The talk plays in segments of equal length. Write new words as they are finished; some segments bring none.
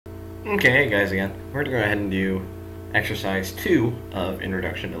Okay, hey guys again. We're going to go ahead and do exercise 2 of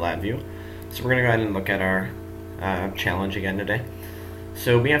Introduction to LabView. So we're going to go ahead and look at our challenge again today.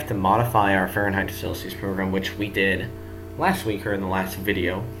 So we have to modify our Fahrenheit to Celsius program, which we did last week or in the last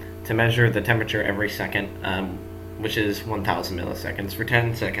video, to measure the temperature every second, which is 1000 milliseconds for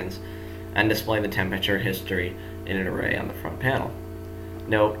 10 seconds, and display the temperature history in an array on the front panel.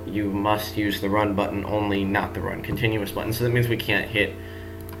 Note, you must use the run button only, not the run continuous button, so that means we can't hit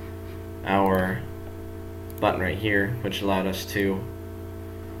our button right here, which allowed us to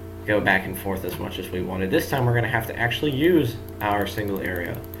go back and forth as much as we wanted. This time we're going to have to actually use our single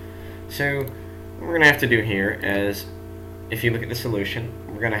area. So what we're going to have to do here is, if you look at the solution,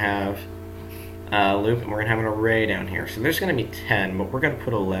 we're going to have a loop and we're going to have an array down here. So there's going to be 10, but we're going to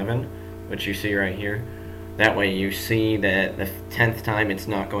put 11, which you see right here. That way you see that the 10th time it's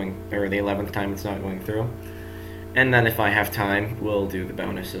not going, or the 11th time it's not going through. And then if I have time, we'll do the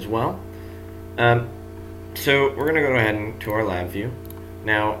bonus as well. So we're going to go ahead and to our lab view.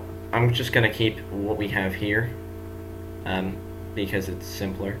 Now, I'm just going to keep what we have here because it's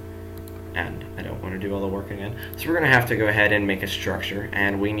simpler and I don't want to do all the work again. So we're going to have to go ahead and make a structure,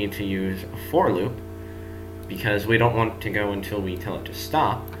 and we need to use a for loop because we don't want to go until we tell it to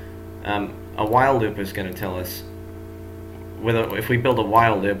stop. A while loop is going to tell us, if we build a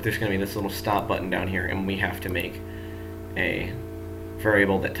while loop, there's going to be this little stop button down here, and we have to make a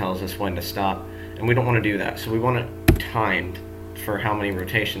variable that tells us when to stop, and we don't want to do that, so we want it timed for how many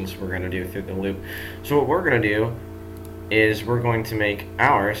rotations we're going to do through the loop. So what we're going to do is we're going to make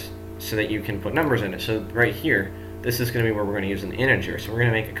ours so that you can put numbers in it. So right here, this is going to be where we're going to use an integer, so we're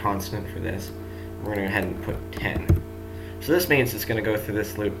going to make a constant for this. We're going to go ahead and put 10. So this means it's going to go through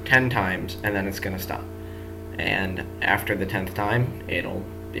this loop 10 times, and then it's going to stop. And after the 10th time,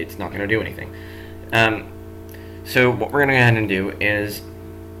 it's not going to do anything. So what we're going to go ahead and do is,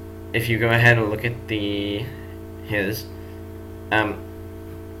 if you go ahead and look at we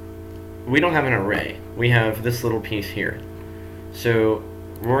don't have an array. We have this little piece here. So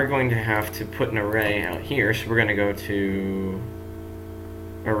we're going to have to put an array out here. So we're going to go to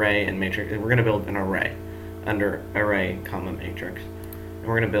array and matrix. We're going to build an array under array, comma, matrix. And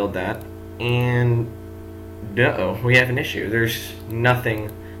we're going to build that. And uh-oh, we have an issue. There's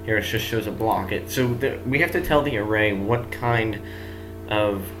nothing here. It just shows a block. We have to tell the array what kind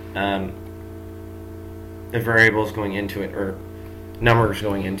of the variables going into it, or numbers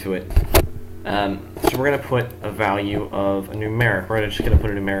going into it. So we're going to put a value of a numeric. We're just going to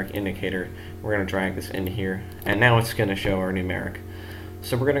put a numeric indicator. We're going to drag this into here, and now it's going to show our numeric.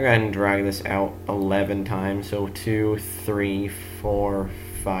 So we're going to go ahead and drag this out 11 times. So 2, 3, 4,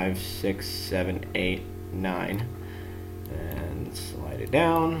 5, 6, 7, 8, 9. And slide it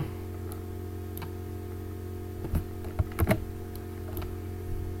down.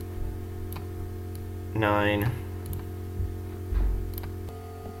 Nine,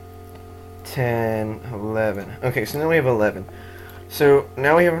 10, 11. Okay, so now we have 11. So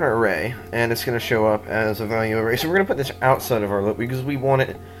now we have an array, and it's going to show up as a value array. So we're going to put this outside of our loop because we want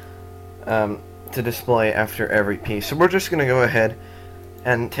it to display after every piece. So we're just going to go ahead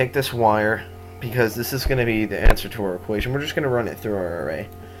and take this wire, because this is going to be the answer to our equation. We're just going to run it through our array,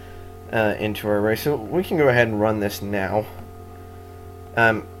 into our array. So we can go ahead and run this now.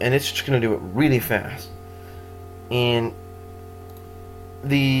 And it's just going to do it really fast. And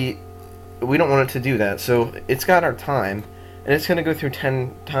we don't want it to do that, so it's got our time, and it's going to go through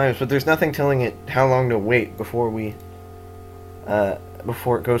 10 times, but there's nothing telling it how long to wait before it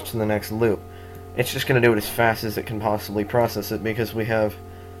goes to the next loop. It's just going to do it as fast as it can possibly process it, because we have,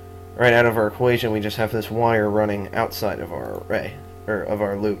 right out of our equation, we just have this wire running outside of our array, or of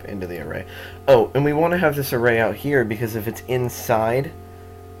our loop into the array. Oh, and we want to have this array out here, because if it's inside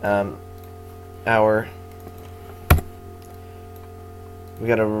we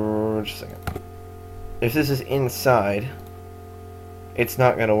gotta, just a second. If this is inside, it's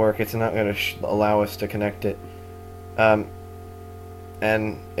not gonna work. It's not gonna allow us to connect it, and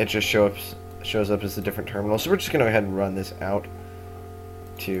it just shows up as a different terminal. So we're just gonna go ahead and run this out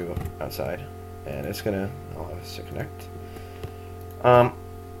to outside, and it's gonna allow us to connect.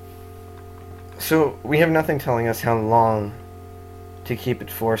 So we have nothing telling us how long to keep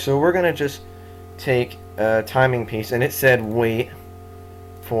it for. So we're gonna just take a timing piece, and it said wait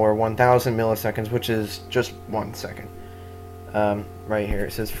for 1000 milliseconds, which is just 1 second. Right here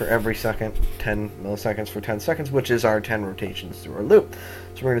it says for every second 10 milliseconds for 10 seconds, which is our 10 rotations through our loop.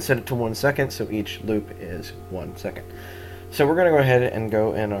 So we're going to set it to 1 second, so each loop is 1 second. So we're going to go ahead and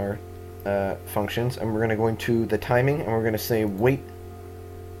go in our functions, and we're going to go into the timing, and we're going to say wait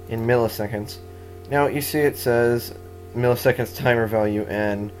in milliseconds. Now you see it says milliseconds timer value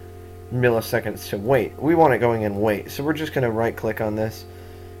and milliseconds to wait. We want it going in wait. So we're just going to right click on this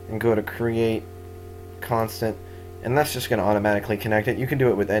and go to create constant, and that's just going to automatically connect it. You can do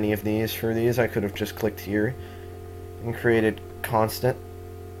it with any of these. For these, I could have just clicked here and created constant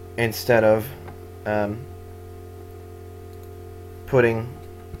instead of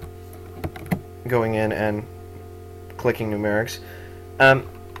going in and clicking numerics.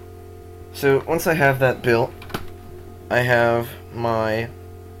 So once I have that built, I have my,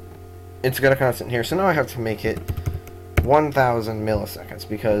 it's got a constant here, so now I have to make it 1000 milliseconds,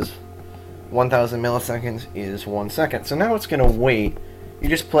 because 1000 milliseconds is 1 second. So now it's going to wait. You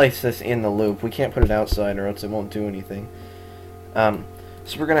just place this in the loop. We can't put it outside or else it won't do anything. So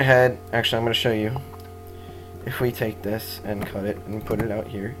we're going to head, actually I'm going to show you, if we take this and cut it and put it out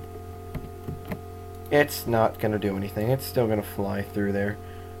here, it's not going to do anything. It's still going to fly through there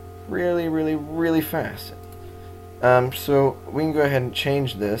really, really, really fast. So we can go ahead and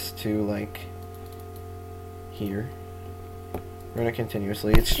change this to like here. Run it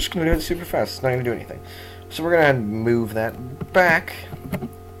continuously. It's just going to do it super fast. It's not going to do anything. So we're going to move that back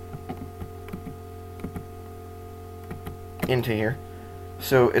into here.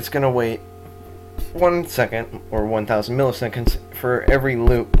 So it's going to wait 1 second or 1000 milliseconds for every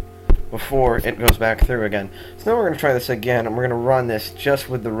loop before it goes back through again. So now we're going to try this again, and we're going to run this just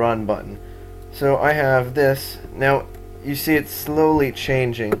with the run button. So I have this. Now you see it's slowly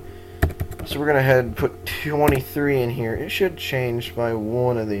changing. So we're going to head and put 23 in here. It should change by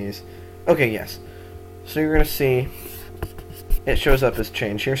one of these. Okay, yes. So you're going to see it shows up as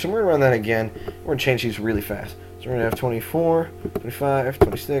change here. So we're going to run that again. We're going to change these really fast. So we're going to have 24, 25,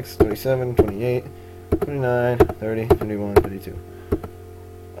 26, 27, 28, 29, 30, 31, 32.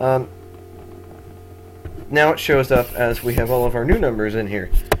 Now it shows up as we have all of our new numbers in here,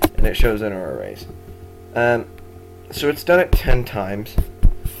 and it shows in our arrays. So it's done it 10 times,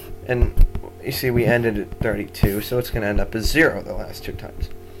 and you see we ended at 32, so it's going to end up as 0 the last 2 times.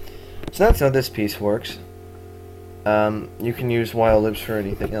 So that's how this piece works. You can use while loops for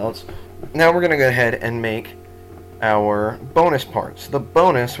anything else. Now we're going to go ahead and make our bonus parts. The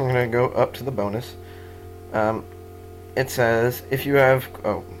bonus, we're going to go up to the bonus. It says if you have,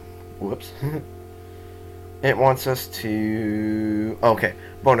 oh, whoops. It wants us to, okay,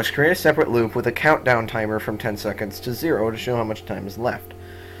 bonus, create a separate loop with a countdown timer from 10 seconds to 0 to show how much time is left.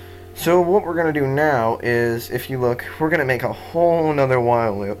 So what we're going to do now is, if you look, we're going to make a whole nother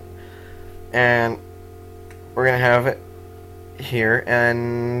while loop, and we're going to have it here,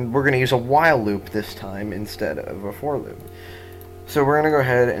 and we're going to use a while loop this time instead of a for loop. So we're going to go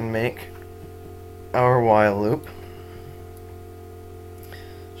ahead and make our while loop.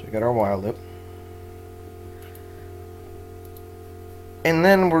 So we got our while loop. And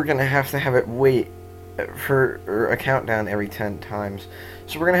then we're going to have it wait for a countdown every 10 times.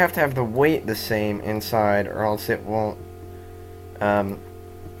 So we're going to have the wait the same inside, or else it won't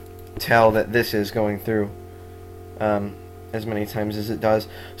tell that this is going through as many times as it does.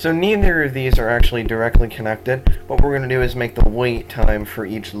 So neither of these are actually directly connected. What we're going to do is make the wait time for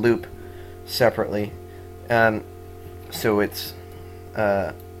each loop separately. So it's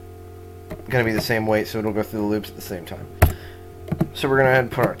going to be the same wait, so it'll go through the loops at the same time. So we're going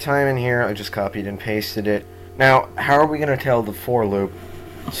to put our time in here. I just copied and pasted it. Now, how are we going to tell the for loop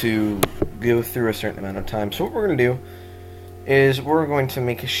to go through a certain amount of time? So what we're going to do is we're going to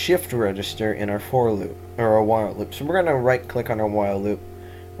make a shift register in our for loop, or a while loop. So we're going to right click on our while loop.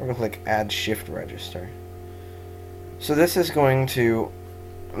 We're going to click add shift register. So this is going to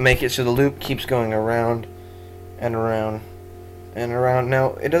make it so the loop keeps going around and around and around.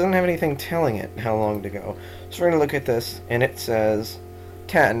 Now, it doesn't have anything telling it how long to go. So we're going to look at this, and it says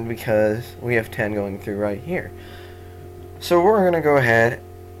 10 because we have 10 going through right here. So we're going to go ahead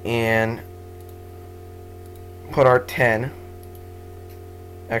and put our 10.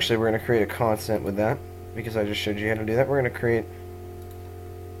 Actually, we're going to create a constant with that because I just showed you how to do that. We're going to create,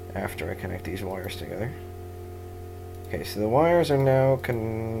 after I connect these wires together. Okay, so the wires are now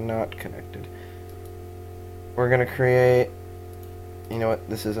not connected. We're going to create, you know what,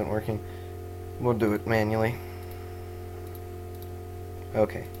 this isn't working. We'll do it manually.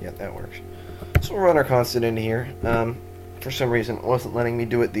 Okay, yeah, that works. So we'll run our constant into here. For some reason, it wasn't letting me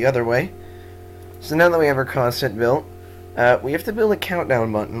do it the other way. So now that we have our constant built, we have to build a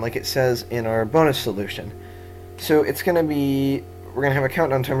countdown button like it says in our bonus solution. So it's going to be, we're going to have a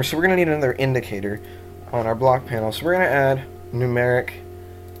countdown timer, so we're going to need another indicator on our block panel. So we're going to add numeric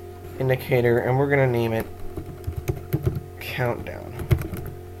indicator, and we're going to name it countdown.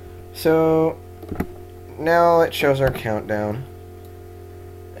 So now it shows our countdown,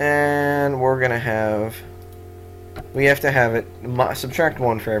 and we're going to have we have to have it subtract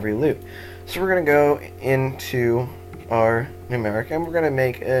 1 for every loop. So we're going to go into our numeric, and we're going to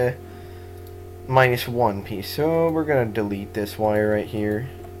make a -1 piece. So we're going to delete this wire right here,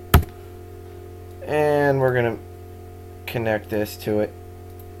 and we're going to connect this to it,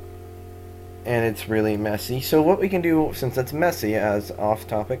 and it's really messy. So what we can do, since it's messy, as off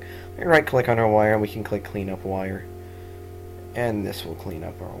topic, we right click on our wire and we can click clean up wire, and this will clean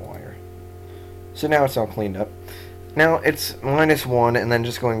up our wire. So now it's all cleaned up. Now it's -1 and then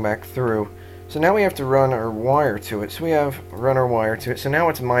just going back through. So now we have to run our wire to it. So we have run our wire to it. So now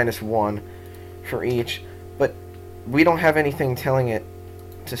it's -1 for each, but we don't have anything telling it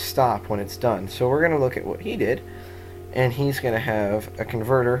to stop when it's done. So we're going to look at what he did, and he's going to have a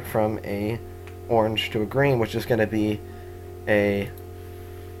converter from a orange to a green, which is going to be a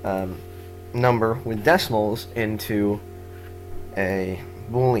number with decimals into a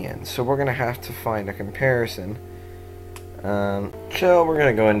Boolean. So we're going to have to find a comparison. So we're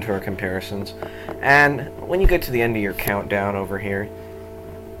going to go into our comparisons, and when you get to the end of your countdown over here,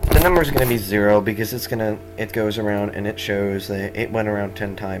 the number is going to be 0 because it goes around and it shows that it went around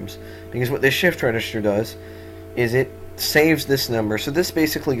 10 times. Because what this shift register does is it saves this number. So this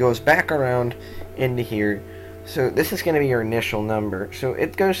basically goes back around into here. So this is going to be your initial number. So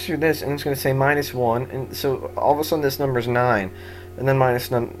it goes through this and it's going to say -1, and so all of a sudden this number is 9, and then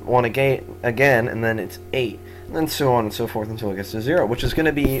 -1 again, and then it's 8, and then so on and so forth until it gets to 0, which is going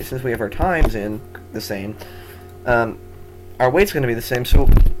to be, since we have our times in the same, our weight's going to be the same, so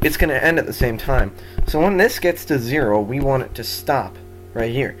it's going to end at the same time. So when this gets to 0, we want it to stop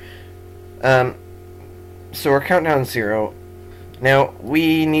right here. So our countdown's 0. Now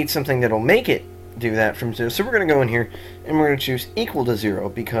we need something that'll make it do that from 0. So we're going to go in here and we're going to choose equal to 0,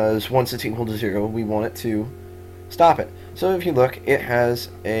 because once it's equal to 0, we want it to stop it. So if you look, it has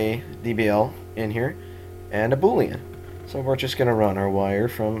a DBL in here and a Boolean. So we're just going to run our wire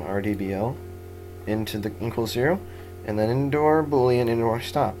from our DBL into the equal 0, and then into our Boolean, into our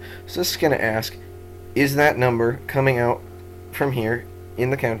stop. So this is going to ask, is that number coming out from here in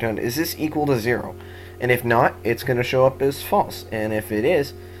the countdown, is this equal to 0? And if not, it's going to show up as false. And if it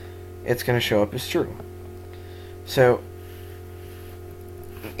is, it's going to show up as true. So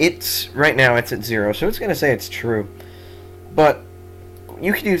right now it's at 0, so it's going to say it's true. But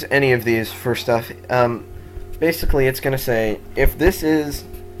you could use any of these for stuff. Basically, it's going to say, if this is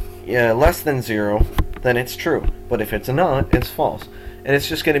less than 0, then it's true. But if it's not, it's false. And it's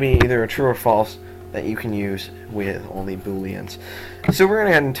just going to be either a true or false that you can use with only Booleans. So we're going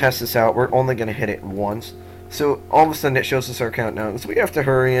to go ahead and test this out. We're only going to hit it once. So all of a sudden it shows us our countdown. So we have to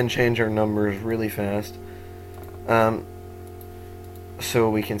hurry and change our numbers really fast, so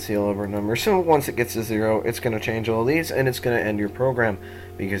we can see all of our numbers. So once it gets to 0, it's going to change all these, and it's going to end your program,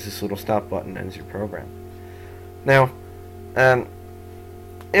 because this little stop button ends your program. Now,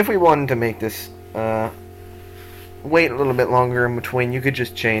 if we wanted to make this wait a little bit longer in between, you could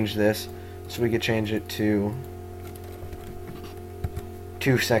just change this. So we could change it to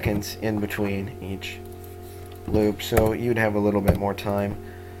 2 seconds in between each loop, so you'd have a little bit more time.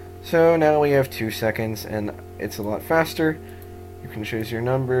 So now we have 2 seconds, and it's a lot faster. You can choose your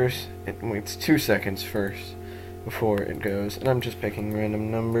numbers. It waits 2 seconds first before it goes, and I'm just picking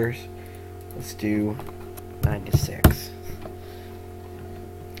random numbers. Let's do 96.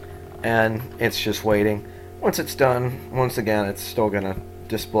 And it's just waiting. Once it's done, once again, it's still gonna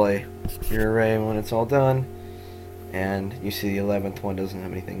display your array when it's all done, and you see the 11th one doesn't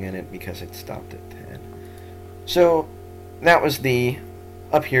have anything in it because it stopped at 10. So that was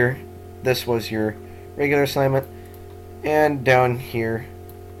up here, this was your regular assignment, and down here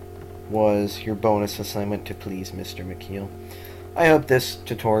was your bonus assignment to please Mr. McKeel. I hope this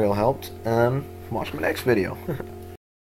tutorial helped. Watch my next video.